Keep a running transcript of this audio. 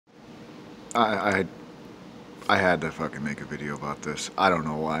I I had to fucking make a video about this. I don't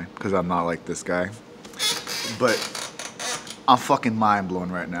know why, because I'm not like this guy. But I'm fucking mind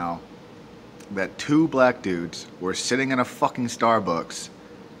blown right now that two black dudes were sitting in a fucking Starbucks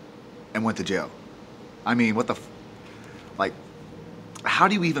and went to jail. I mean, what the like? How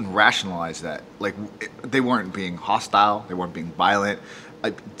do you even rationalize that? Like, they weren't being hostile, they weren't being violent.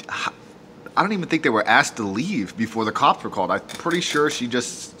 I, I don't even think they were asked to leave before the cops were called. I'm pretty sure she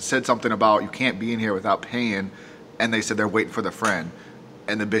just said something about you can't be in here without paying, and they said they're waiting for their friend,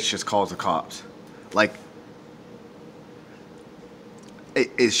 and the bitch just calls the cops. Like,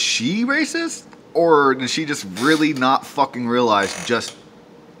 is she racist, or does she just really not fucking realize just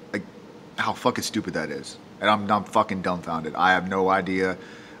like how fucking stupid that is? And I'm fucking dumbfounded. I have no idea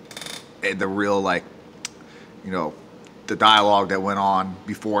the real like, you know, the dialogue that went on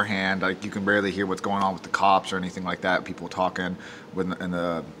beforehand. Like, you can barely hear what's going on with the cops or anything like that. People talking in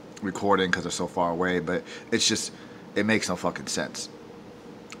the recording because they're so far away. But it's just, it makes no fucking sense.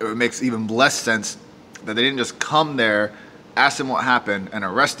 It makes even less sense that they didn't just come there, ask them what happened, and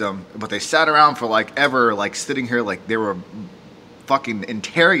arrest them, but they sat around for like ever, like sitting here like they were fucking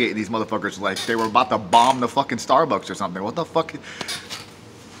interrogating these motherfuckers like they were about to bomb the fucking Starbucks or something. What the fuck?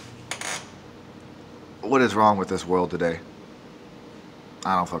 What is wrong with this world today?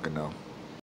 I don't fucking know.